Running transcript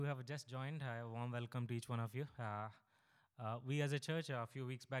have just joined, a warm welcome to each one of you. We as a church a few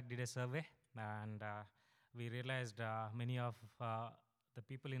weeks back did a survey, and we realized many of the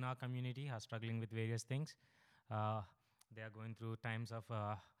people in our community are struggling with various things. Uh, they are going through times of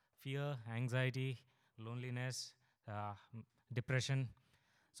fear, anxiety, loneliness, depression.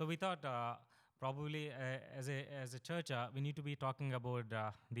 So we thought probably as a church we need to be talking about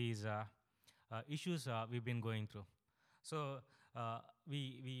these issues we've been going through. So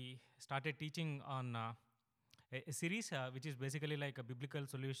we started teaching on a series which is basically like a biblical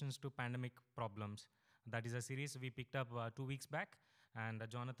solutions to pandemic problems. That is a series we picked up 2 weeks back, and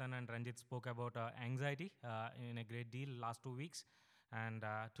Jonathan and Ranjit spoke about anxiety in a great deal last 2 weeks. And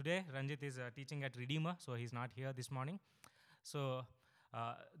today Ranjit is teaching at Redeemer, so he's not here this morning. So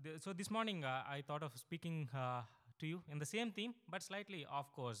so this morning I thought of speaking to you in the same theme, but slightly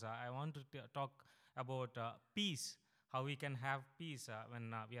off course. I want to talk about peace, how we can have peace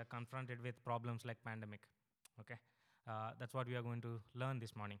when we are confronted with problems like pandemic. Okay, that's what we are going to learn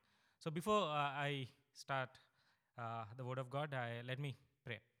this morning. So before I start the word of God, let me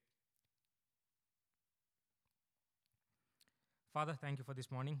pray. Father, thank you for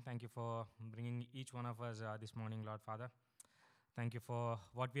this morning. Thank you for bringing each one of us this morning, Lord Father. Thank you for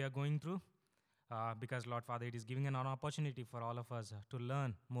what we are going through, because, Lord Father, it is giving an opportunity for all of us to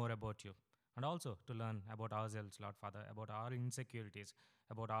learn more about you, and also to learn about ourselves, Lord Father, about our insecurities,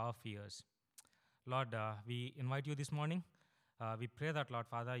 about our fears. Lord, we invite you this morning. We pray that, Lord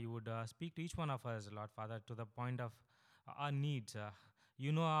Father, you would speak to each one of us, Lord Father, to the point of our needs.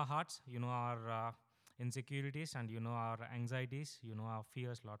 You know our hearts, you know our insecurities, and you know our anxieties, you know our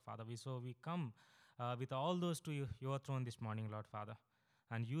fears, Lord Father. We come with all those to your throne this morning, Lord Father,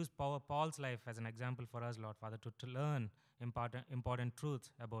 and use Paul's life as an example for us, Lord Father, to learn important truths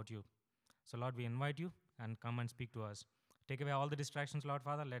about you. So, Lord, we invite you and come and speak to us. Take away all the distractions, Lord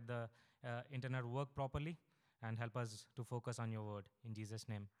Father. Let the internet work properly and help us to focus on your word. In Jesus'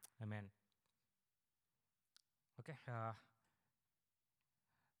 name, amen. Okay.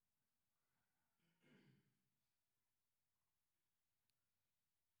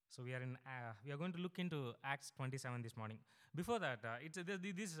 So we are going to look into Acts 27 this morning. Before that,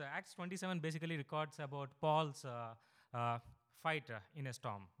 this Acts 27 basically records about Paul's fight in a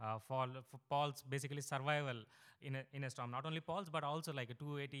storm. Paul's basically survival in a storm. Not only Paul's, but also like a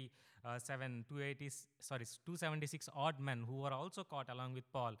 276 odd men who were also caught along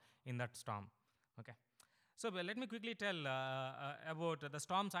with Paul in that storm. Okay. So let me quickly tell about the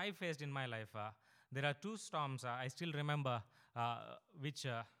storms I faced in my life. There are two storms I still remember which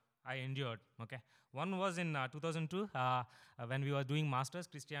I endured. Okay, one was in 2002 when we were doing masters.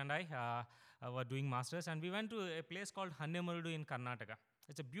 Christy and I were doing masters, and we went to a place called Hanemarudu in Karnataka.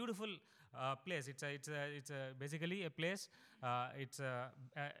 It's a beautiful place. It's basically a place. It's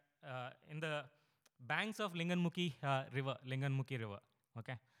in the banks of Linganmukhi River.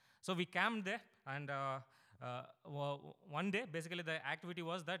 Okay, so we camped there, and one day, basically, the activity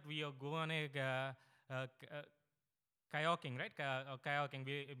was that we go on a kayaking, right? Kayaking.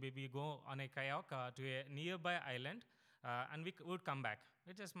 We go on a kayak to a nearby island, and we would come back.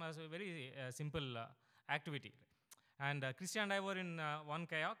 It just was a very simple activity. And Christy and I were in one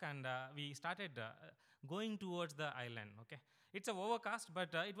kayak, and we started going towards the island. Okay, it's a overcast,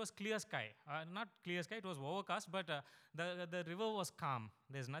 but it was clear sky. Not clear sky; it was overcast, but the river was calm.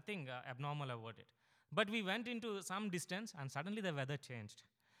 There's nothing abnormal about it. But we went into some distance, and suddenly the weather changed.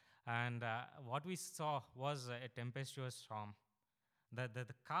 And what we saw was a tempestuous storm. The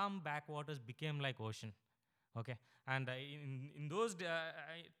calm backwaters became like ocean. Okay, and in those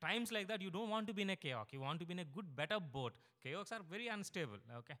times like that, you don't want to be in a kayak. You want to be in a good, better boat. Kayaks are very unstable.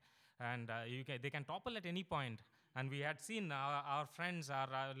 Okay, and they can topple at any point. And we had seen our friends,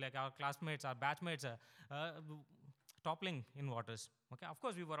 like our classmates, our batchmates, toppling in waters. Okay, of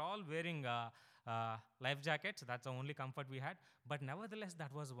course, we were all wearing life jackets. That's the only comfort we had. But nevertheless,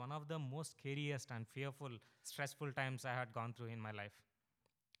 that was one of the most scariest and fearful, stressful times I had gone through in my life.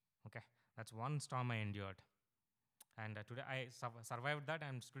 Okay, that's one storm I endured. And today I survived that,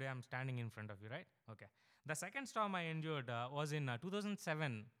 and today I'm standing in front of you, right? Okay. The second storm I endured was in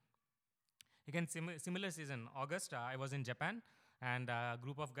 2007. Again, similar season, August, I was in Japan, and a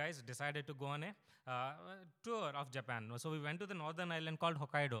group of guys decided to go on a tour of Japan. So we went to the northern island called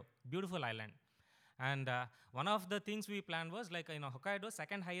Hokkaido, beautiful island. And one of the things we planned was like, Hokkaido,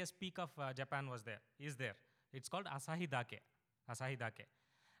 second highest peak of Japan is there. It's called Asahi Dake.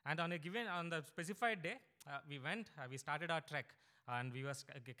 And on the specified day, we started our trek, and we were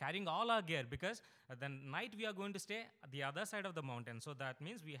carrying all our gear because the night we are going to stay at the other side of the mountain. So that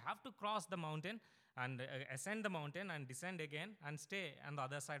means we have to cross the mountain and ascend the mountain and descend again and stay on the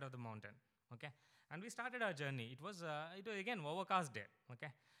other side of the mountain. Okay, and we started our journey. It was again overcast day.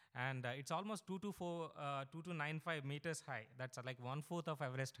 Okay, and it's almost 2 to 95 meters high. That's like 1/4 of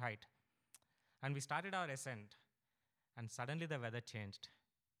Everest height. And we started our ascent, and suddenly the weather changed.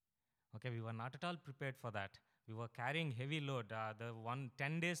 Okay, we were not at all prepared for that. We were carrying heavy load, the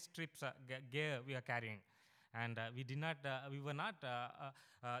 10 days trips gear we are carrying. And we were not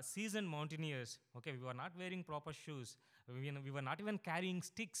seasoned mountaineers. Okay, we were not wearing proper shoes. We were not even carrying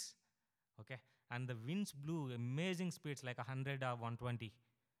sticks. Okay, and the winds blew amazing speeds like 100 or 120.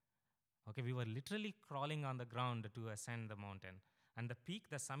 Okay, we were literally crawling on the ground to ascend the mountain. And the peak,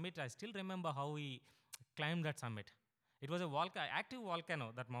 the summit, I still remember how we climbed that summit. It was a active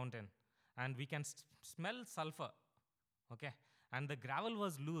volcano, that mountain, and we can smell sulfur. Okay, and the gravel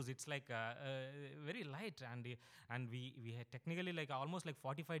was loose. It's like very light, and we had technically like almost like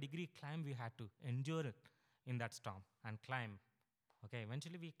 45-degree climb we had to endure it in that storm and climb. Okay,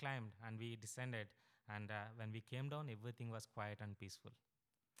 eventually we climbed and we descended, and when we came down, everything was quiet and peaceful.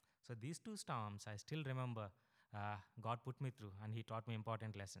 So these two storms, I still remember, God put me through, and He taught me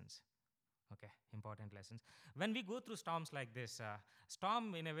important lessons. Okay, important lessons. When we go through storms like this,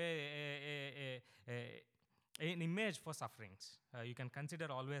 storm in a way, an image for sufferings. You can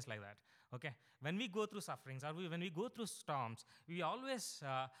consider always like that. Okay, when we go through sufferings, or when we go through storms, we always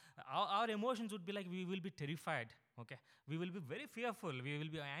our emotions would be like we will be terrified. Okay, we will be very fearful. We will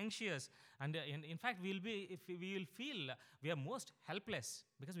be anxious, and in fact, we will feel we are most helpless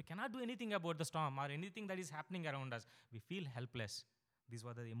because we cannot do anything about the storm or anything that is happening around us. We feel helpless. These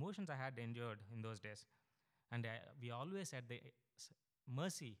were the emotions I had endured in those days, and we always at the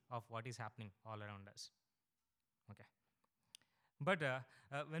mercy of what is happening all around us. Okay. But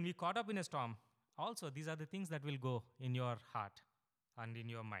when we caught up in a storm, also these are the things that will go in your heart and in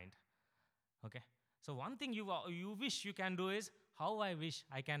your mind. Okay. So one thing you wish you can do is, how I wish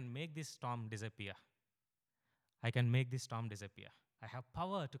I can make this storm disappear. I can make this storm disappear. I have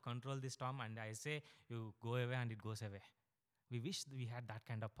power to control this storm, and I say you go away and it goes away. We wish we had that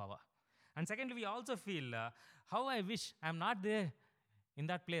kind of power. And secondly, we also feel how I wish I'm not there in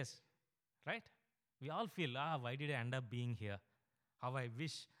that place, right? We all feel, why did I end up being here? How I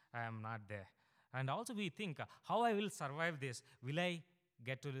wish I am not there. And also we think, how I will survive this? Will I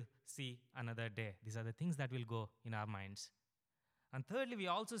get to see another day? These are the things that will go in our minds. And thirdly, we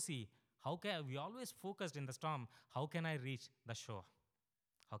also see, we always focused in the storm, how can I reach the shore?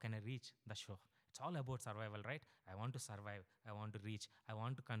 How can I reach the shore? It's all about survival, right? I want to survive. I want to reach. I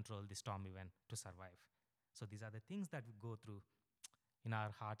want to control the storm event to survive. So these are the things that we go through in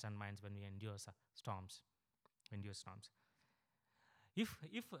our hearts and minds when we endure storms. If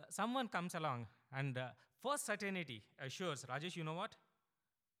someone comes along and for certainty assures, Rajesh, you know what?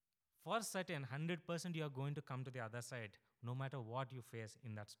 For certain, 100% you are going to come to the other side, no matter what you face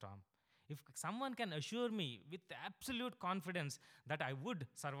in that storm. If someone can assure me with absolute confidence that I would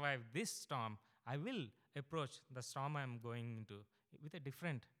survive this storm, I will approach the storm I'm going into with a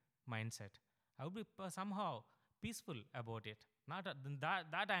different mindset. I would be somehow peaceful about it. Not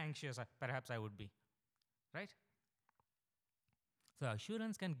that anxious, perhaps I would be. Right? So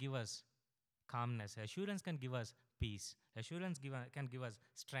assurance can give us calmness. Assurance can give us peace. Assurance can give us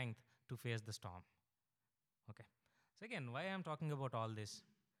strength to face the storm. Okay. So again, why I'm talking about all this?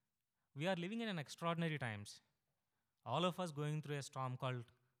 We are living in an extraordinary times. All of us going through a storm called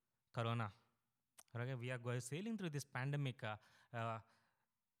Corona. Okay, we are sailing through this pandemic,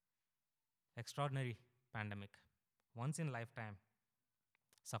 extraordinary pandemic, once in lifetime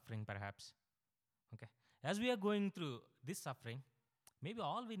suffering perhaps. Okay, as we are going through this suffering, maybe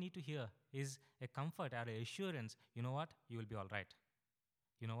all we need to hear is a comfort or a assurance. You know what? You will be all right.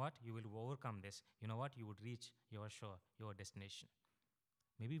 You know what? You will overcome this. You know what? You would reach your shore, your destination.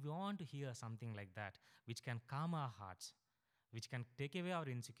 Maybe we want to hear something like that, which can calm our hearts, which can take away our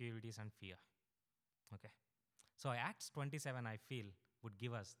insecurities and fear. Okay. So Acts 27, I feel, would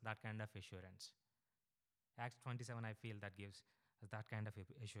give us that kind of assurance. Acts 27, I feel, that gives us that kind of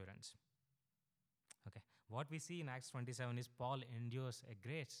assurance. Okay. What we see in Acts 27 is Paul endures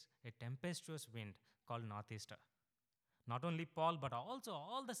a tempestuous wind called northeaster. Not only Paul, but also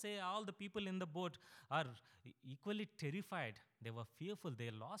all the people in the boat are equally terrified. They were fearful.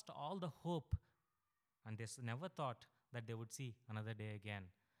 They lost all the hope. And they never thought that they would see another day again.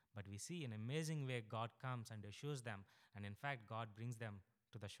 But we see in an amazing way God comes and assures them. And in fact, God brings them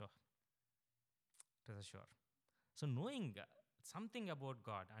to the shore. So knowing something about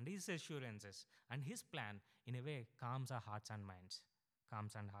God and His assurances and His plan, in a way, calms our hearts and minds.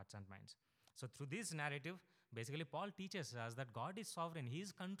 So through this narrative, Basically, Paul teaches us that God is sovereign. He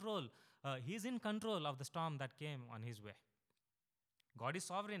is control. He is in control of the storm that came on his way. God is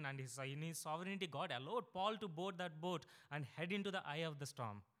sovereign, and in his sovereignty, God allowed Paul to board that boat and head into the eye of the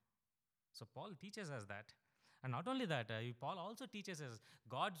storm. So Paul teaches us that. And not only that, Paul also teaches us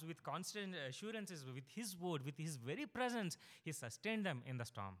God's with constant assurances, with his word, with his very presence, he sustained them in the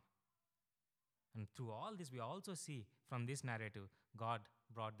storm. And through all this, we also see from this narrative, God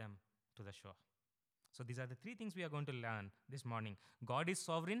brought them to the shore. So these are the three things we are going to learn this morning. God is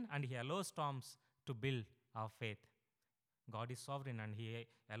sovereign, and he allows storms to build our faith. God is sovereign, and he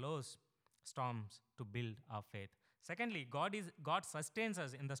allows storms to build our faith. Secondly, God sustains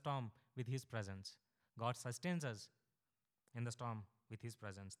us in the storm with his presence. God sustains us in the storm with his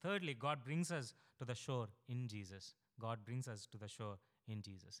presence. Thirdly, God brings us to the shore in Jesus. God brings us to the shore in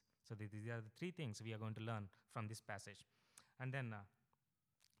Jesus. So these are the three things we are going to learn from this passage. And then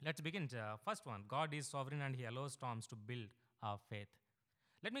let's begin. First one, God is sovereign, and he allows storms to build our faith.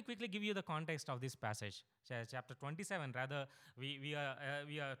 Let me quickly give you the context of this passage. Chapter 27, rather, we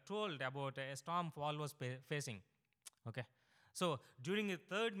are told about a storm Paul was facing. Okay, so during the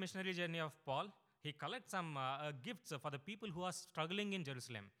third missionary journey of Paul, he collects some gifts for the people who are struggling in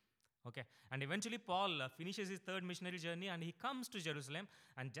Jerusalem. Okay, and eventually Paul finishes his third missionary journey, and he comes to Jerusalem,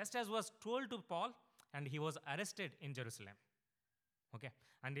 and just as was told to Paul, and he was arrested in Jerusalem. Okay,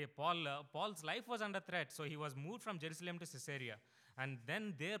 and Paul's life was under threat, so he was moved from Jerusalem to Caesarea, and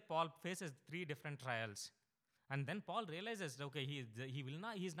then there Paul faces three different trials, and then Paul realizes, okay,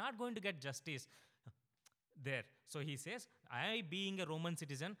 he's not going to get justice there. So he says, I, being a Roman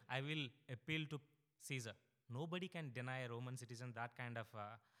citizen, I will appeal to Caesar. Nobody can deny a Roman citizen that kind of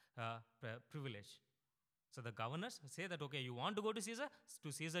privilege. So the governors say that, okay, you want to go to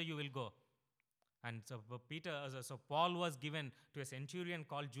Caesar you will go. And so Paul was given to a centurion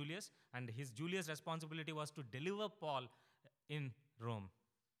called Julius, and Julius' responsibility was to deliver Paul in Rome.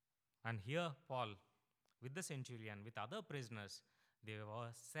 And here Paul, with the centurion, with other prisoners, they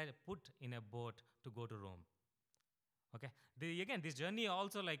were put in a boat to go to Rome. Okay. This journey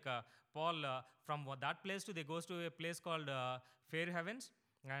also, like Paul, from that place they goes to a place called Fair Havens,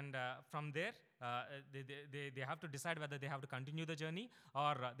 and from there they have to decide whether they have to continue the journey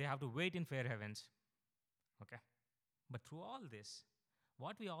or they have to wait in Fair Havens. Okay. But through all this,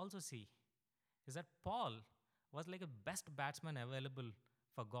 what we also see is that Paul was like a best batsman available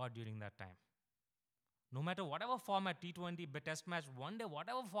for God during that time. No matter whatever format, T20, test match, one day,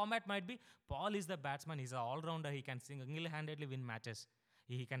 whatever format might be, Paul is the batsman. He's an all-rounder. He can single-handedly win matches.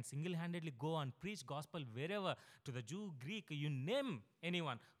 He can single-handedly go and preach gospel wherever, to the Jew, Greek, you name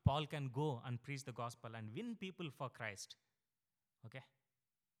anyone. Paul can go and preach the gospel and win people for Christ. Okay?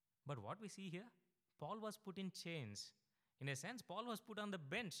 But what we see here, Paul was put in chains. In a sense, Paul was put on the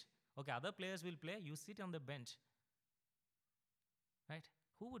bench. Okay, other players will play, you sit on the bench. Right?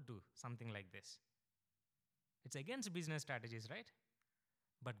 Who would do something like this? It's against business strategies, right?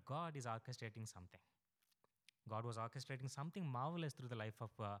 But God is orchestrating something. God was orchestrating something marvelous through the life of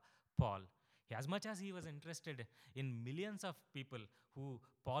Paul. As much as he was interested in millions of people who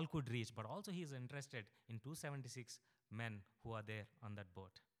Paul could reach, but also he is interested in 276 men who are there on that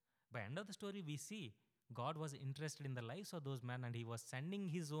boat. By the end of the story, we see God was interested in the lives of those men, and he was sending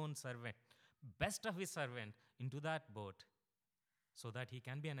his own servant, best of his servant, into that boat, so that he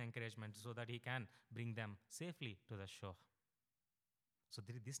can be an encouragement, so that he can bring them safely to the shore. So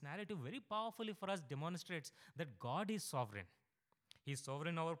this narrative very powerfully for us demonstrates that God is sovereign. He's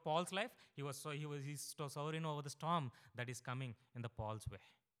sovereign over Paul's life. He's sovereign over the storm that is coming in the Paul's way.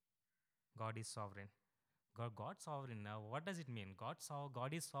 God is sovereign. God's sovereign. Now, what does it mean? God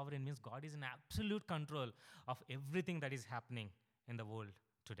is sovereign means God is in absolute control of everything that is happening in the world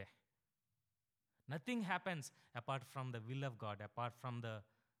today. Nothing happens apart from the will of God, apart from the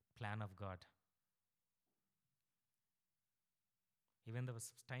plan of God. Even the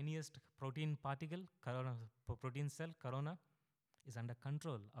tiniest protein particle, protein cell, corona, is under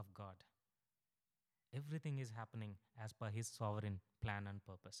control of God. Everything is happening as per his sovereign plan and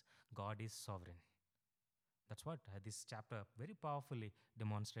purpose. God is sovereign. That's what this chapter very powerfully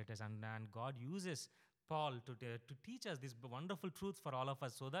demonstrates. And God uses Paul to teach us this wonderful truth for all of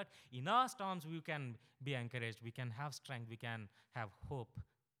us, so that in our storms we can be encouraged, we can have strength, we can have hope,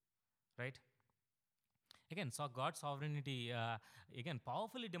 right? Again, so God's sovereignty, again,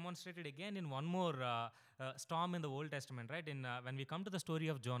 powerfully demonstrated again in one more storm in the Old Testament, right? When we come to the story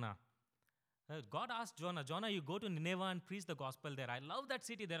of Jonah, God asked Jonah, you go to Nineveh and preach the gospel there. I love that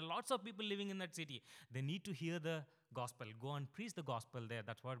city. There are lots of people living in that city. They need to hear the gospel. Go and preach the gospel there.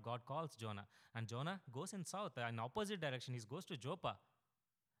 That's what God calls Jonah. And Jonah goes in south, in opposite direction. He goes to Joppa.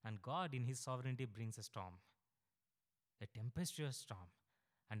 And God, in his sovereignty, brings a storm. a tempestuous storm.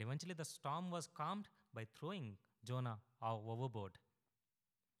 And eventually the storm was calmed by throwing Jonah overboard.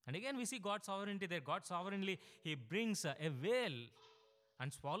 And again, we see God's sovereignty there. God sovereignly, He brings a whale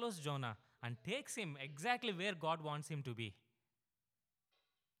and swallows Jonah and takes him exactly where God wants him to be.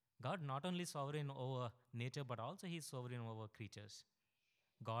 God not only sovereign over nature, but also He is sovereign over creatures.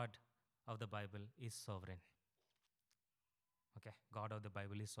 God of the Bible is sovereign. Okay, God of the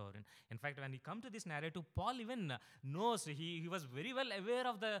Bible is sovereign. In fact, when we come to this narrative, Paul even knows, he was very well aware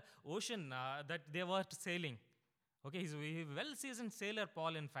of the ocean that they were sailing. Okay, he's a well-seasoned sailor,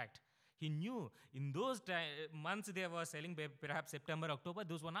 Paul, in fact. He knew in those months they were sailing, perhaps September, October,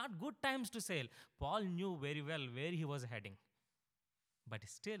 those were not good times to sail. Paul knew very well where he was heading. But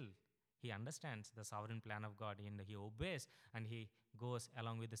still, he understands the sovereign plan of God and he obeys and he goes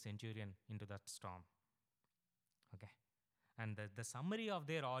along with the centurion into that storm. Okay. And the summary of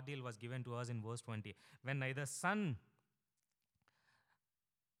their ordeal was given to us in verse 20. When neither sun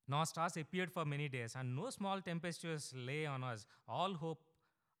nor stars appeared for many days, and no small tempestuous lay on us, all hope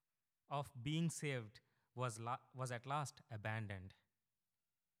of being saved was at last abandoned.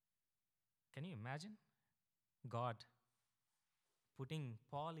 Can you imagine? God putting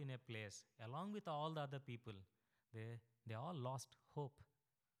Paul in a place along with all the other people. They all lost hope.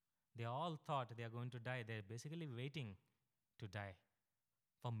 They all thought they are going to die. They're basically waiting to die.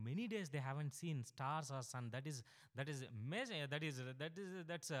 For many days they haven't seen stars or sun. That is amazing.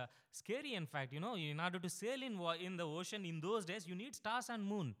 That's scary. In fact, in order to sail in the ocean in those days, you need stars and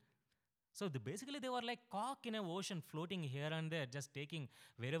moon. So basically they were like cork in an ocean, floating here and there, just taking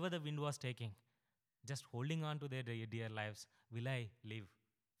wherever the wind was taking, just holding on to their dear lives. Will I live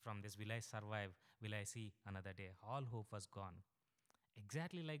from this? Will I survive? Will I see another day? All hope was gone.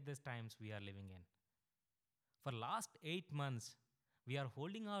 Exactly like these times we are living in. For last 8 months, we are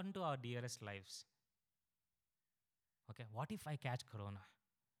holding on to our dearest lives. Okay, what if I catch corona?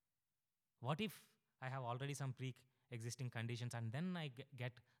 What if I have already some pre-existing conditions and then I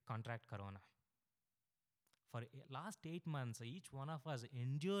get contract corona? For last 8 months, each one of us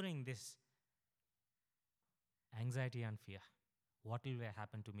enduring this anxiety and fear. What will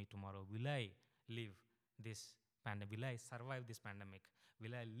happen to me tomorrow? Will I live this pandemic? Will I survive this pandemic?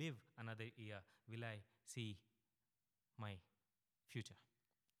 Will I live another year? Will I see my future?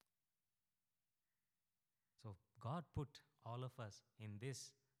 So God put all of us in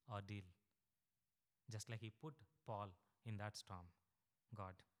this ordeal, just like He put Paul in that storm.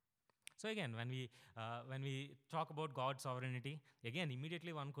 God. So again, when we talk about God's sovereignty, again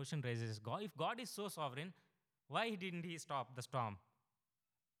immediately one question raises: if God is so sovereign, why didn't He stop the storm?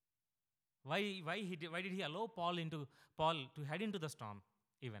 Why did He allow Paul to head into the storm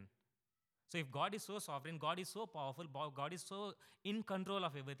even? So if God is so sovereign, God is so powerful, God is so in control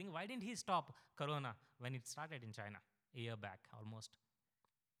of everything, why didn't He stop corona when it started in China a year back almost?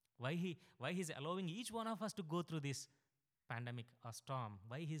 Why He's allowing each one of us to go through this pandemic, a storm?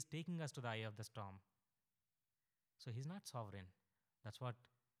 Why He's taking us to the eye of the storm? So He's not sovereign. That's what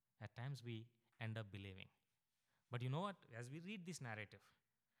at times we end up believing. But you know what? As we read this narrative,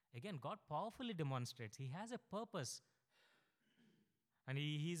 again, God powerfully demonstrates He has a purpose. And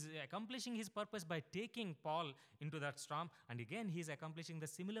He's accomplishing His purpose by taking Paul into that storm. And again, He's accomplishing the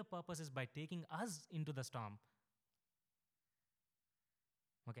similar purposes by taking us into the storm.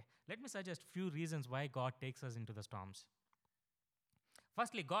 Okay, let me suggest few reasons why God takes us into the storms.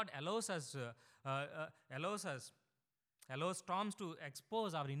 Firstly, God allows storms to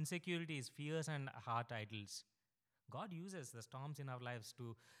expose our insecurities, fears, and heart idols. God uses the storms in our lives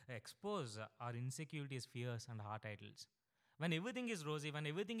to expose our insecurities, fears, and heart idols. When everything is rosy, when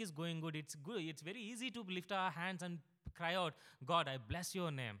everything is going good, it's very easy to lift our hands and cry out, God, I bless your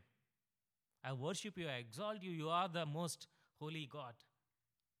name. I worship you, I exalt you. You are the most holy God.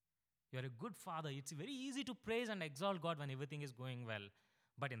 You are a good Father. It's very easy to praise and exalt God when everything is going well.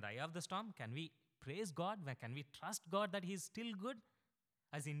 But in the eye of the storm, can we praise God? Can we trust God that He is still good?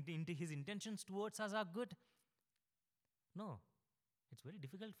 As His intentions towards us are good? No, it's very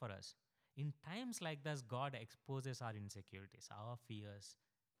difficult for us. In times like this, God exposes our insecurities, our fears,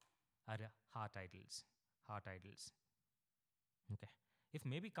 our heart idols. Okay. If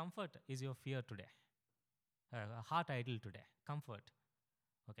maybe comfort is your fear today, a heart idol today, comfort.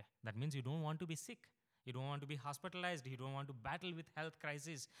 Okay. That means you don't want to be sick. You don't want to be hospitalized. You don't want to battle with health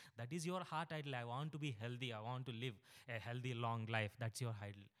crisis. That is your heart idol. I want to be healthy. I want to live a healthy, long life. That's your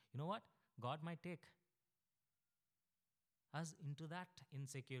idol. You know what? God might take us into that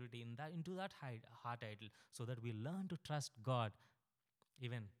insecurity, into that heart idol, so that we learn to trust God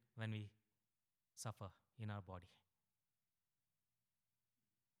even when we suffer in our body.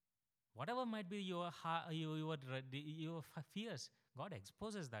 Whatever might be your fears, God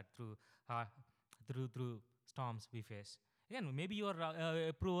exposes that uh, through storms we face. Again, maybe your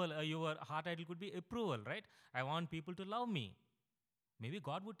approval, your heart idol could be approval, right? I want people to love me. Maybe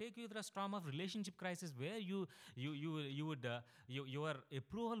God would take you through a storm of relationship crisis where you would your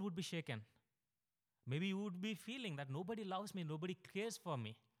approval would be shaken. Maybe you would be feeling that nobody loves me, nobody cares for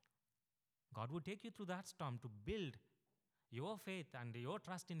me. God would take you through that storm to build your faith and your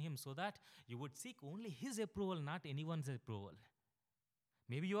trust in Him so that you would seek only His approval, not anyone's approval.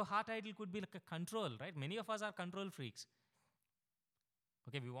 Maybe your heart idol could be like a control, right? Many of us are control freaks.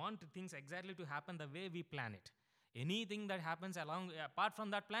 Okay, we want things exactly to happen the way we plan it. Anything that happens along apart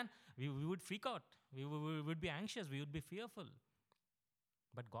from that plan, we would freak out. We would be anxious. We would be fearful.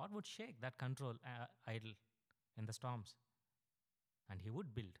 But God would shake that control idol in the storms, and He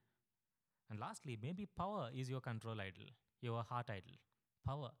would build. And lastly, maybe power is your control idol, your heart idol.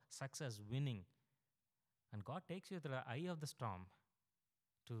 Power, success, winning. And God takes you to the eye of the storm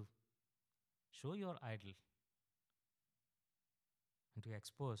to show your idol and to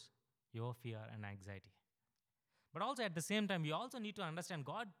expose your fear and anxiety. But also at the same time, we also need to understand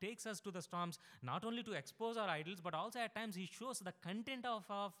God takes us to the storms not only to expose our idols, but also at times He shows the content of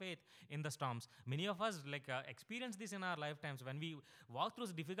our faith in the storms. Many of us experience this in our lifetimes when we walk through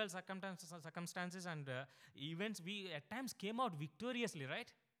difficult circumstances and events. We at times came out victoriously, right?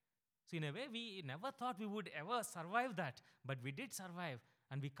 So in a way, we never thought we would ever survive that, but we did survive.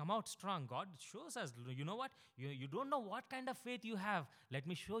 And we come out strong. God shows us, you know what? You don't know what kind of faith you have. Let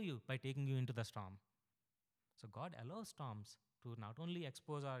me show you by taking you into the storm. So God allows storms to not only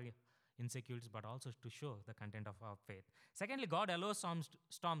expose our insecurities, but also to show the content of our faith. Secondly, God allows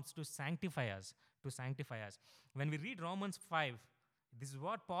storms to sanctify us, When we read Romans 5, this is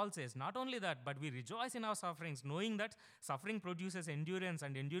what Paul says. Not only that, but we rejoice in our sufferings, knowing that suffering produces endurance,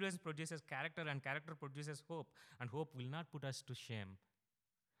 and endurance produces character, and character produces hope, and hope will not put us to shame.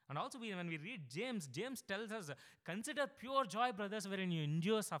 And also, when we read James tells us, consider pure joy, brothers, wherein you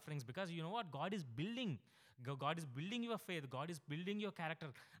endure sufferings, because you know what? God is building your faith. God is building your character,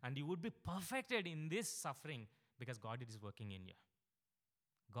 and you would be perfected in this suffering because God is working in you.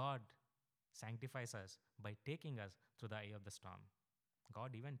 God sanctifies us by taking us through the eye of the storm.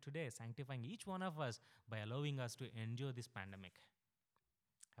 God even today sanctifying each one of us by allowing us to endure this pandemic.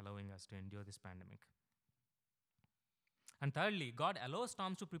 And thirdly, God allows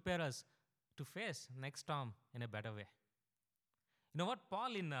storms to prepare us to face next storm in a better way. You know what?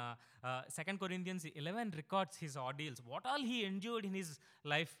 Paul in 2 Corinthians 11 records his ordeals, what all he endured in his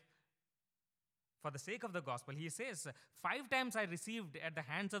life for the sake of the gospel. He says, 5 times I received at the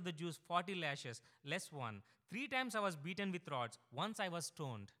hands of the Jews 40 lashes, less one. 3 times I was beaten with rods. Once I was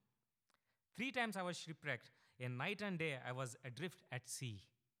stoned. 3 times I was shipwrecked. A night and day I was adrift at sea.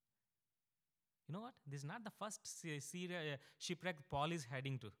 You know what? This is not the first shipwreck Paul is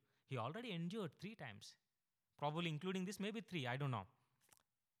heading to. He already endured 3 times. Probably including this, maybe 3, I don't know.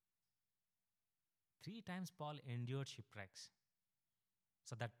 3 times Paul endured shipwrecks.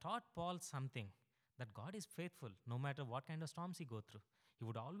 So that taught Paul something, that God is faithful no matter what kind of storms he go through. He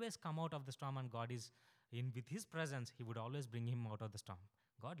would always come out of the storm, and God is with His presence, He would always bring him out of the storm.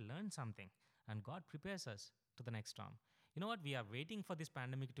 God learned something, and God prepares us to the next storm. You know what? We are waiting for this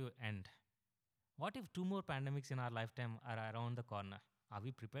pandemic to end. What if 2 more pandemics in our lifetime are around the corner? Are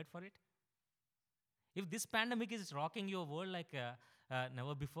we prepared for it? If this pandemic is rocking your world like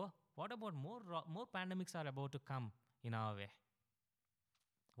never before, what about more pandemics are about to come in our way?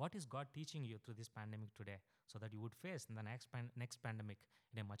 What is God teaching you through this pandemic today so that you would face the next pandemic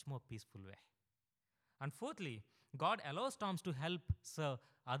in a much more peaceful way? And fourthly, God allows storms to help serve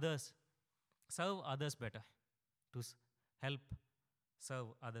others better, to help serve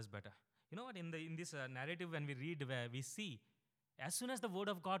others better. You know what? In this narrative, when we read, where we see, as soon as the word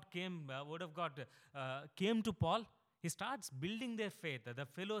of God came to Paul, he starts building their faith. The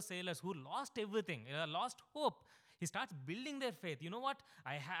fellow sailors who lost everything, lost hope, he starts building their faith. You know what?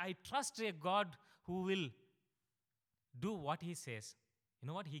 I trust a God who will do what He says. You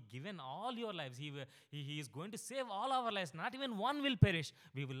know what? He given all your lives. He is going to save all our lives. Not even one will perish.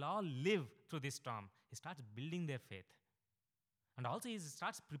 We will all live through this storm. He starts building their faith. And also He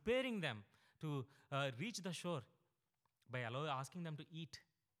starts preparing them to reach the shore by asking them to eat.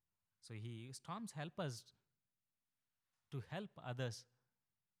 So storms help us to help others,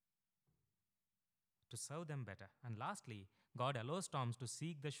 to serve them better. And lastly, God allows storms to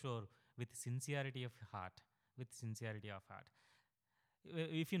seek the shore with sincerity of heart.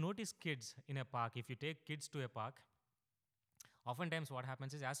 If you notice kids in a park, if you take kids to a park, oftentimes what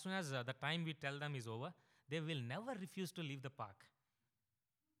happens is, as soon as the time we tell them is over, they will never refuse to leave the park.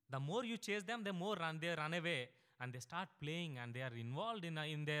 The more you chase them, the more they run away and they start playing and they are involved in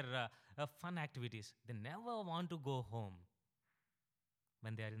their fun activities. They never want to go home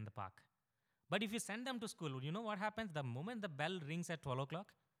when they are in the park. But if you send them to school, you know what happens? The moment the bell rings at 12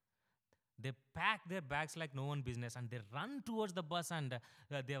 o'clock, they pack their bags like no one business and they run towards the bus and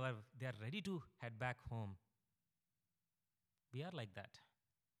they are ready to head back home. We are like that.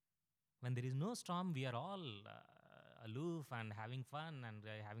 When there is no storm, we are all aloof and having fun and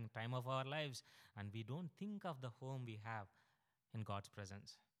having time of our lives, and we don't think of the home we have in God's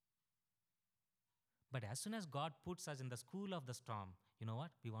presence. But as soon as God puts us in the school of the storm, you know what?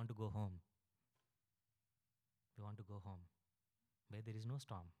 We want to go home. We want to go home where there is no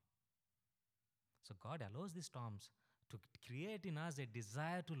storm. So God allows these storms to create in us a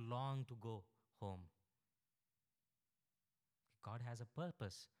desire to long to go home. God has a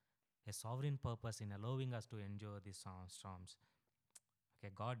purpose, a sovereign purpose in allowing us to endure these storms.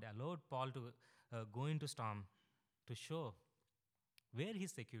 Okay, God allowed Paul to go into storm to show where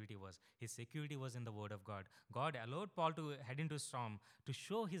his security was. His security was in the word of God. God allowed Paul to head into storm to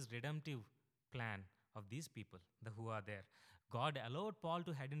show his redemptive plan of these people who are there. God allowed Paul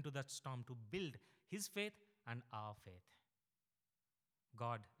to head into that storm to build his faith and our faith.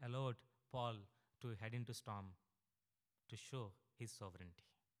 God allowed Paul to head into storm to show his sovereignty.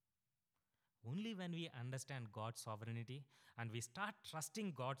 Only when we understand God's sovereignty and we start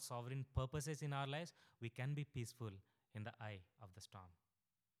trusting God's sovereign purposes in our lives, we can be peaceful in the eye of the storm.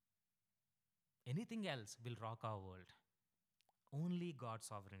 Anything else will rock our world. Only God's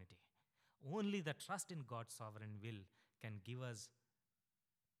sovereignty, only the trust in God's sovereign will can give us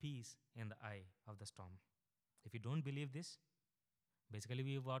peace in the eye of the storm. If you don't believe this,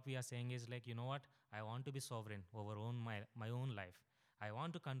 basically what we are saying is like, you know what? I want to be sovereign over my own life. I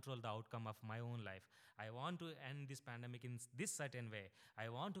want to control the outcome of my own life. I want to end this pandemic in this certain way. I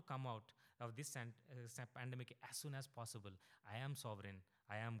want to come out of this pandemic as soon as possible. I am sovereign.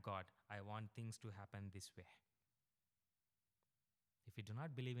 I am God. I want things to happen this way. If we do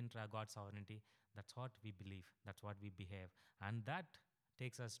not believe in God's sovereignty, that's what we believe. That's what we behave. And that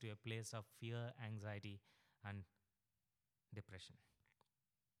takes us to a place of fear, anxiety, and depression.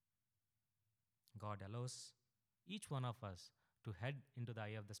 God allows each one of us to head into the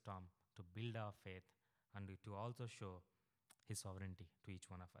eye of the storm, to build our faith, and to also show his sovereignty to each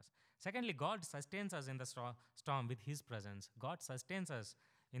one of us. Secondly, God sustains us in the storm with his presence. God sustains us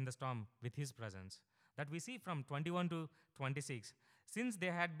in the storm with his presence. That we see from 21 to 26. Since they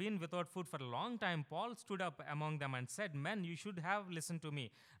had been without food for a long time, Paul stood up among them and said, "Men, you should have listened to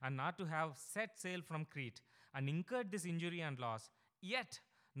me, and not to have set sail from Crete, and incurred this injury and loss. Yet,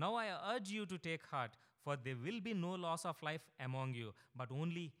 now I urge you to take heart, for there will be no loss of life among you, but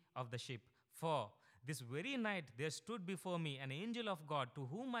only of the ship. For this very night there stood before me an angel of God, to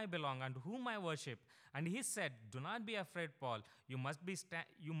whom I belong and whom I worship. And he said, 'Do not be afraid, Paul. You must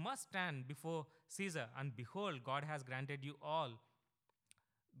stand before Caesar, and behold, God has granted you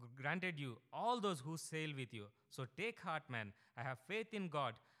all those who sail with you. So take heart, man. I have faith in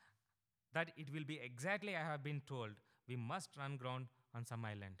God that it will be exactly I have been told. We must run ground on some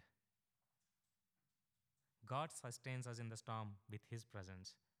island.'" God sustains us in the storm with his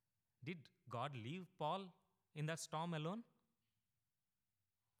presence. Did God leave Paul in that storm alone?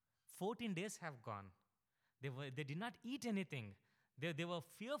 14 days have gone. They did not eat anything. They were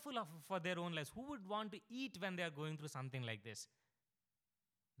fearful for their own lives. Who would want to eat when they are going through something like this?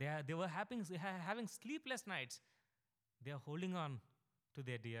 They were having sleepless nights. They are holding on to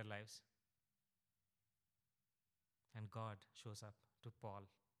their dear lives. And God shows up to Paul.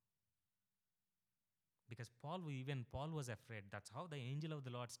 Because Paul was afraid. That's how the angel of the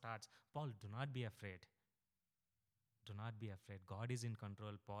Lord starts. Paul, do not be afraid. Do not be afraid. God is in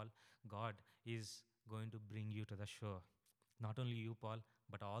control, Paul. God is going to bring you to the shore. Not only you, Paul,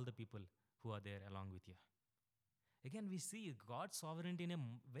 but all the people who are there along with you. Again, we see God's sovereignty in a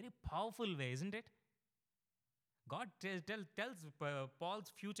very powerful way, isn't it? God tells Paul's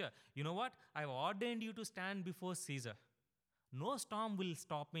future, you know what? I've ordained you to stand before Caesar. No storm will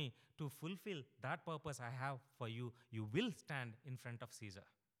stop me to fulfill that purpose I have for you. You will stand in front of Caesar.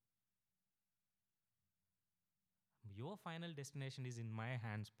 Your final destination is in my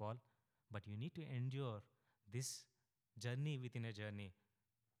hands, Paul, but you need to endure this journey within a journey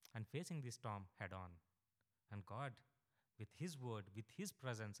and facing this storm head on. And God, with his word, with his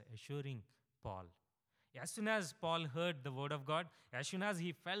presence, assuring Paul. As soon as Paul heard the word of God, as soon as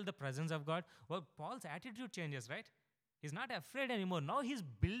he felt the presence of God, well, Paul's attitude changes, right? He's not afraid anymore. Now he's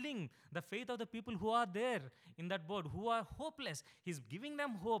building the faith of the people who are there in that boat, who are hopeless. He's giving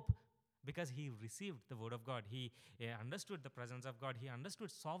them hope. because he received the word of God. He understood the presence of God. He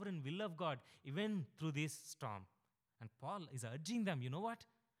understood sovereign will of God even through this storm. And Paul is urging them, you know what?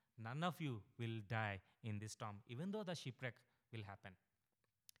 None of you will die in this storm, even though the shipwreck will happen.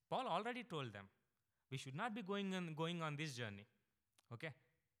 Paul already told them, we should not be going on this journey. Okay?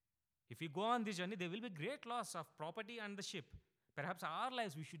 If we go on this journey, there will be great loss of property and the ship. Perhaps our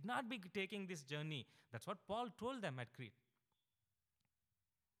lives, we should not be taking this journey. That's what Paul told them at Crete.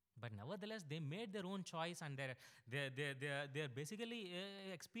 But nevertheless, they made their own choice, and they're basically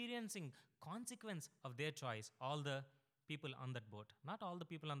experiencing consequence of their choice. All the people on that boat, not all the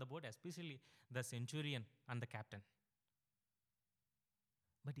people on the boat, especially the centurion and the captain.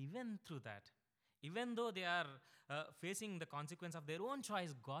 But even through that, even though they are facing the consequence of their own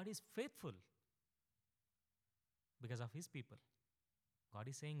choice, God is faithful because of his people. God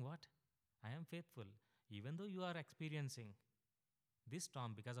is saying, what? I am faithful. Even though you are experiencing this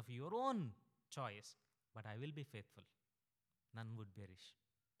storm because of your own choice, but I will be faithful. None would perish.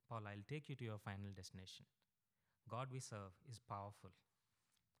 Paul, I'll take you to your final destination. God we serve is powerful.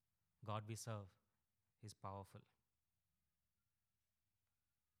 God we serve is powerful.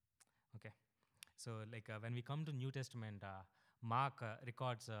 Okay. So when we come to New Testament, Mark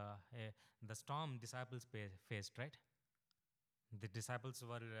records the storm disciples faced, right? The disciples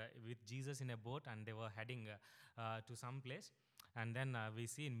were with Jesus in a boat, and they were heading to some place. And then we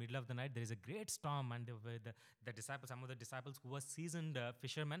see in middle of the night, there is a great storm, and the disciples, some of the disciples who were seasoned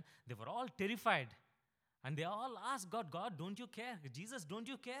fishermen, they were all terrified. And they all asked God, God, don't you care? Jesus, don't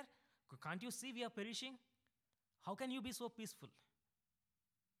you care? Can't you see we are perishing? How can you be so peaceful?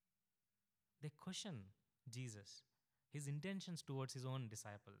 They question Jesus, his intentions towards his own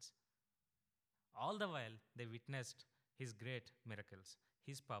disciples. All the while, they witnessed his great miracles,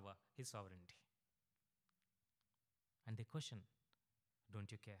 his power, his sovereignty. And they question,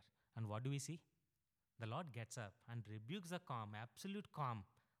 don't you care? And what do we see? The Lord gets up and rebukes the calm, absolute calm.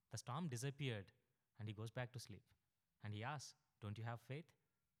 The storm disappeared, and he goes back to sleep. And he asks, don't you have faith?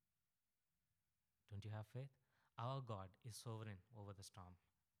 Don't you have faith? Our God is sovereign over the storm.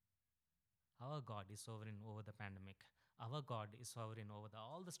 Our God is sovereign over the pandemic. Our God is sovereign over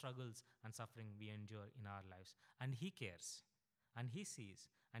all the struggles and suffering we endure in our lives. And he cares, and he sees,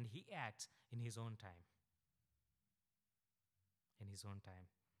 and he acts in his own time. In his own time.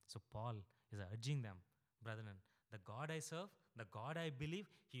 So Paul is urging them, brethren, the God I serve, the God I believe,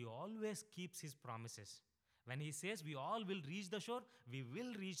 he always keeps his promises. When he says we all will reach the shore, we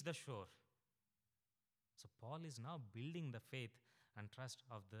will reach the shore. So Paul is now building the faith and trust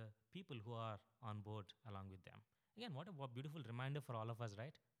of the people who are on board along with them. Again, what a beautiful reminder for all of us,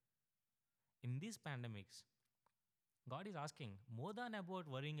 right? In these pandemics, God is asking, more than about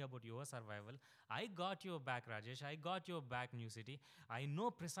worrying about your survival, I got your back, Rajesh. I got your back, New City. I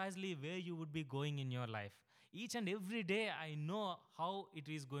know precisely where you would be going in your life. Each and every day, I know how it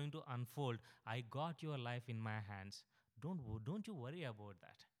is going to unfold. I got your life in my hands. Don't you worry about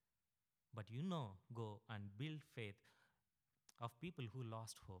that. But go and build faith of people who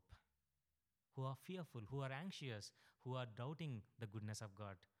lost hope, who are fearful, who are anxious, who are doubting the goodness of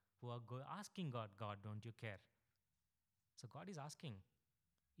God, who are asking God, God, don't you care? So God is asking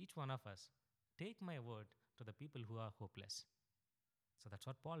each one of us, take my word to the people who are hopeless. So that's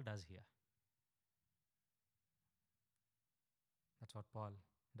what Paul does here. That's what Paul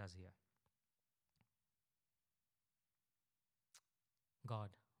does here. God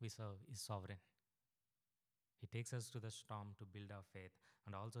we serve is sovereign. He takes us to the storm to build our faith,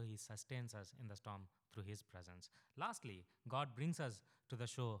 and also he sustains us in the storm through his presence. Lastly, God brings us to the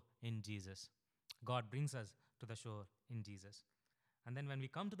shore in Jesus. God brings us to the shore in Jesus. And then when we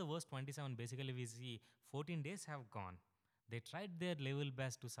come to the verse 27, basically we see 14 days have gone. They tried their level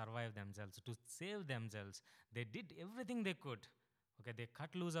best to survive themselves, to save themselves. They did everything they could. Okay, they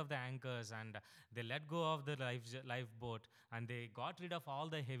cut loose of the anchors, and they let go of the lifeboat, and they got rid of all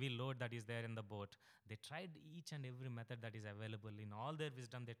the heavy load that is there in the boat. They tried each and every method that is available. In all their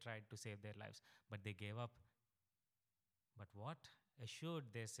wisdom, they tried to save their lives, but they gave up. But what assured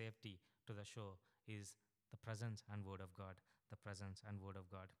their safety to the shore is the presence and word of God, the presence and word of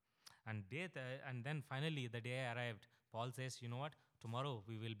God. And then finally the day arrived. Paul says, you know what? Tomorrow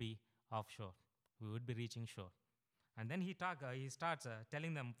we will be offshore. We would be reaching shore. And then he starts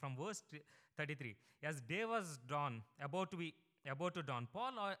telling them from verse 33. As day was about to dawn,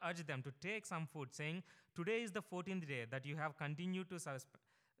 Paul urged them to take some food, saying, today is the 14th day that you have continued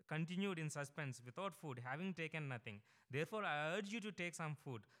in suspense without food, having taken nothing. Therefore, I urge you to take some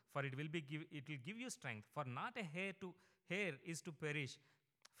food, for it will give you strength. For not a hair is to perish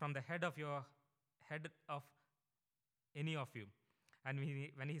from the head of any of you. And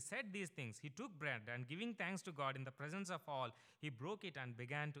when he said these things, he took bread and giving thanks to God in the presence of all, he broke it and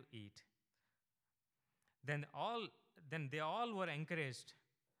began to eat. Then all then they all were encouraged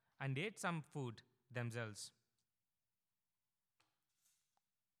and ate some food themselves.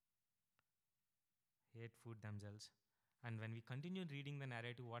 Ate food themselves. And when we continue reading the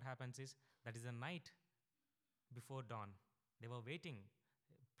narrative, what happens is that is the night before dawn. They were waiting.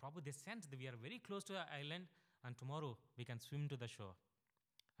 Probably they sensed that we are very close to the island and tomorrow we can swim to the shore.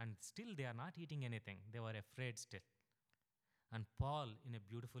 And still they are not eating anything. They were afraid still. And Paul, in a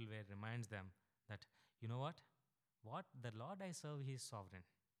beautiful way, reminds them that, you know what? What the Lord I serve, he is sovereign.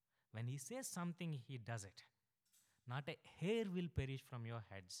 When he says something, he does it. Not a hair will perish from your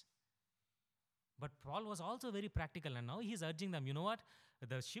heads. But Paul was also very practical, and now he's urging them, you know what?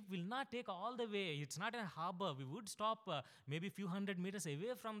 The ship will not take all the way. It's not a harbor. We would stop maybe a few hundred meters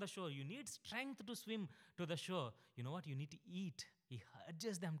away from the shore. You need strength to swim to the shore. You know what? You need to eat. He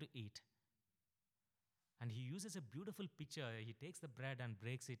urges them to eat. And he uses a beautiful picture. He takes the bread and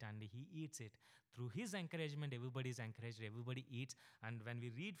breaks it and he eats it. Through his encouragement, everybody is encouraged. Everybody eats. And when we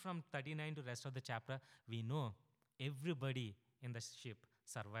read from 39 to rest of the chapter, we know everybody in the ship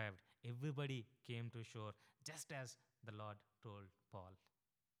survived. Everybody came to shore, just as the Lord told Paul.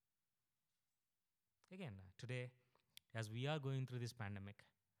 Again, today, as we are going through this pandemic,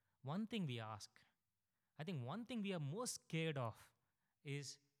 one thing we ask, I think one thing we are most scared of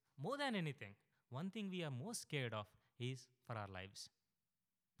is, more than anything, one thing we are most scared of is for our lives.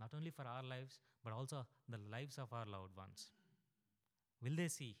 Not only for our lives, but also the lives of our loved ones. Will they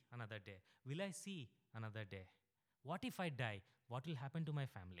see another day? Will I see another day? What if I die? What will happen to my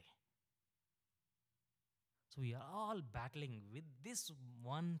family? So we are all battling with this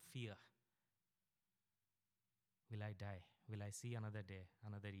one fear. Will I die? Will I see another day,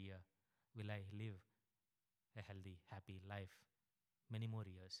 another year? Will I live a healthy, happy life? Many more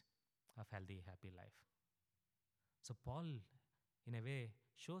years of healthy, happy life. So Paul, in a way,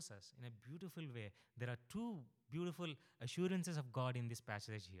 shows us in a beautiful way. There are two beautiful assurances of God in this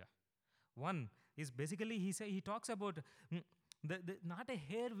passage here. One is basically he talks about not a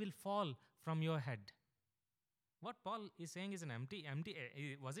hair will fall from your head. What Paul is saying is an empty.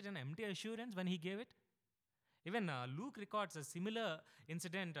 Was it an empty assurance when he gave it? Even Luke records a similar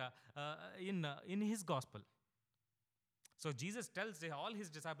incident in his gospel. So Jesus tells all his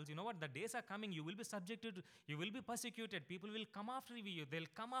disciples, you know what, the days are coming, you will be subjected, you will be persecuted, people will come after you, they'll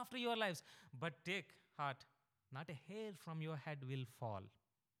come after your lives. But take heart, not a hair from your head will fall.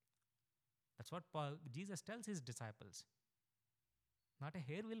 That's what Jesus tells his disciples. Not a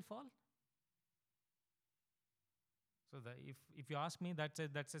hair will fall. So if you ask me,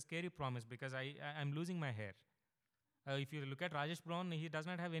 that's a scary promise, because I'm losing my hair. If you look at Rajesh Brown, he does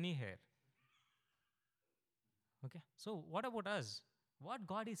not have any hair. Okay, so what about us? What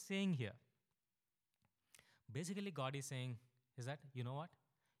God is saying here? Basically, God is saying is that, you know what?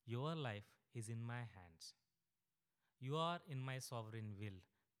 Your life is in my hands. You are in my sovereign will.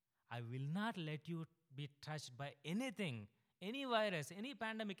 I will not let you be touched by anything, any virus, any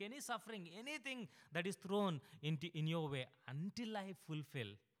pandemic, any suffering, anything that is thrown in your way until I fulfill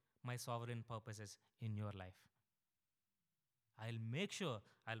my sovereign purposes in your life. I'll make sure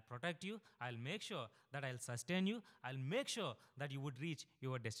I'll protect you. I'll make sure that I'll sustain you. I'll make sure that you would reach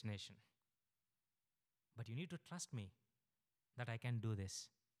your destination. But you need to trust me that I can do this.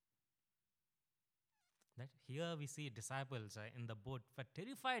 That here we see disciples in the boat were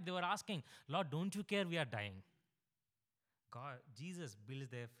terrified. They were asking, Lord, don't you care we are dying? Jesus builds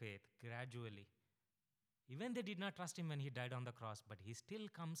their faith gradually. Even they did not trust him when he died on the cross, but he still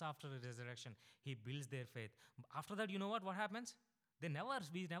comes after the resurrection. He builds their faith. After that, you know what happens? We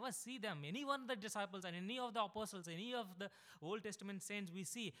never see them. Any one of the disciples and any of the apostles, any of the Old Testament saints, we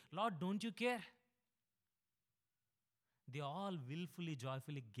see, Lord, don't you care? They all willfully,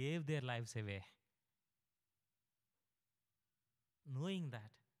 joyfully gave their lives away, knowing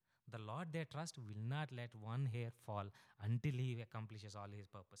that the Lord they trust will not let one hair fall until he accomplishes all his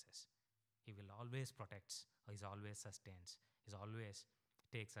purposes. He will always protect, he always sustains, he always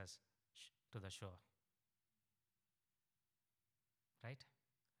takes us to the shore. Right?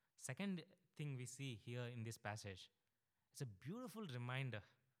 Second thing we see here in this passage, it's a beautiful reminder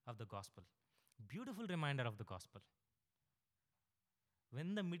of the gospel. Beautiful reminder of the gospel. When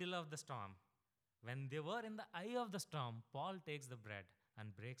in the middle of the storm, when they were in the eye of the storm, Paul takes the bread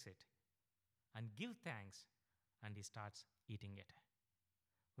and breaks it and gives thanks, and he starts eating it.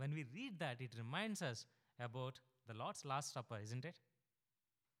 When we read that, it reminds us about the Lord's Last Supper, isn't it?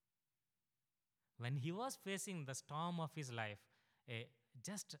 When he was facing the storm of his life,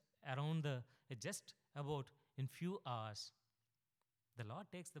 just about in few hours, The Lord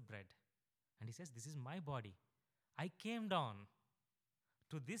takes the bread and he says, "This is my body. I came down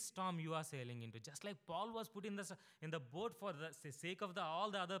to this storm you are sailing into." Just like Paul was put in the boat for the sake of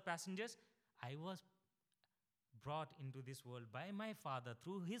all the other passengers, I was brought into this world by my Father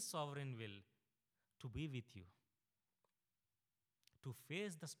through his sovereign will to be with you, to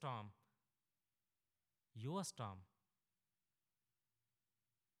face the storm, your storm.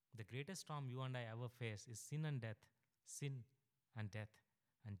 The greatest storm you and I ever face is sin and death, sin and death.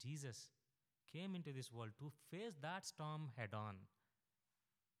 And Jesus came into this world to face that storm head on.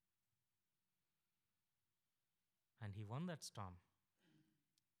 And he won that storm.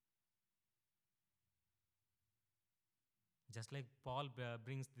 Just like Paul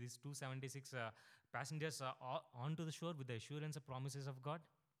brings these 276 passengers onto the shore with the assurance and promises of God,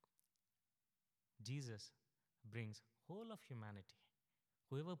 Jesus brings whole of humanity.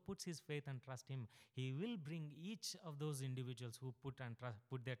 Whoever puts his faith and trust in him, he will bring each of those individuals who put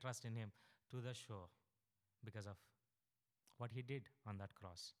their trust in him to the shore because of what he did on that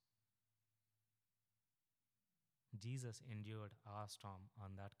cross. Jesus endured our storm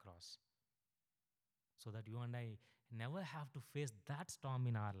on that cross so that you and I never have to face that storm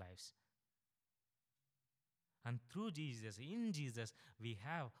in our lives. And through Jesus, in Jesus, we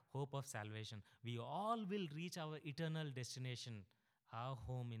have hope of salvation. We all will reach our eternal destination, our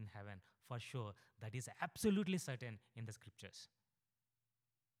home in heaven, for sure. That is absolutely certain in the scriptures.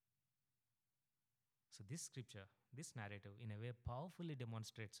 So this scripture, this narrative, in a way powerfully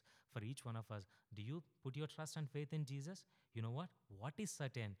demonstrates for each one of us, do you put your trust and faith in Jesus? You know what? What is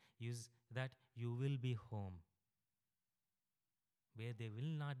certain is that you will be home, where there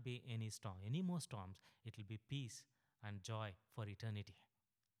will not be any more storms. It will be peace and joy for eternity.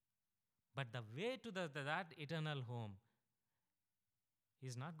 But the way to that eternal home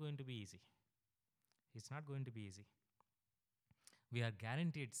is not going to be easy. It's not going to be easy. We are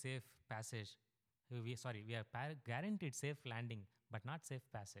guaranteed safe passage. We are guaranteed safe landing, but not safe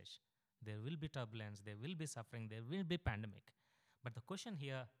passage. There will be turbulence, there will be suffering, there will be pandemic. But the question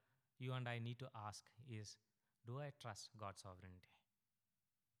here you and I need to ask is, do I trust God's sovereignty?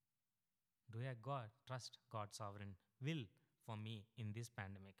 Do I trust God's sovereign will for me in this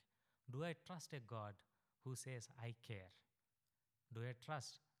pandemic? Do I trust a God who says, I care? Do I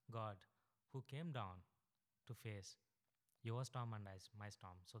trust God who came down to face your storm and my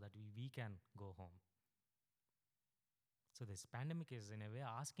storm so that we can go home? So this pandemic is in a way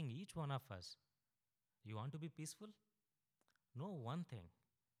asking each one of us, you want to be peaceful? Know one thing,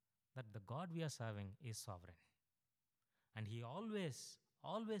 that the God we are serving is sovereign. And he always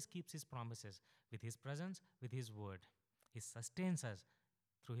keeps his promises with his presence, with his word. He sustains us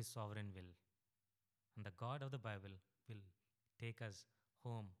through his sovereign will. And the God of the Bible will take us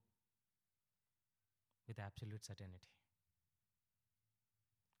home with absolute certainty.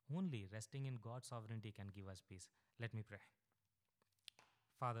 Only resting in God's sovereignty can give us peace. Let me pray.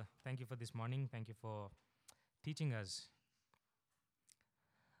 Father, thank you for this morning. Thank you for teaching us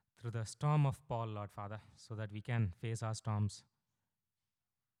through the storm of Paul, Lord Father, so that we can face our storms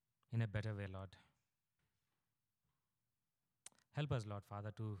in a better way, Lord. Help us, Lord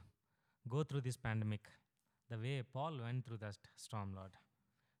Father, to go through this pandemic the way Paul went through that storm, Lord.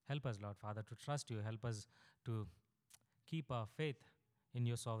 Help us, Lord Father, to trust you. Help us to keep our faith in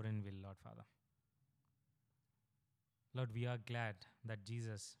your sovereign will, Lord Father. Lord, we are glad that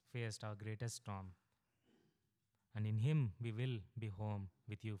Jesus faced our greatest storm. And in him, we will be home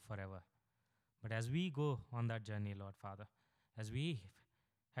with you forever. But as we go on that journey, Lord Father, as we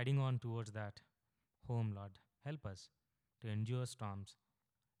heading on towards that home, Lord, help us to endure storms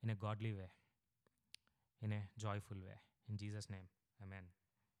in a godly way, in a joyful way. In Jesus' name, amen.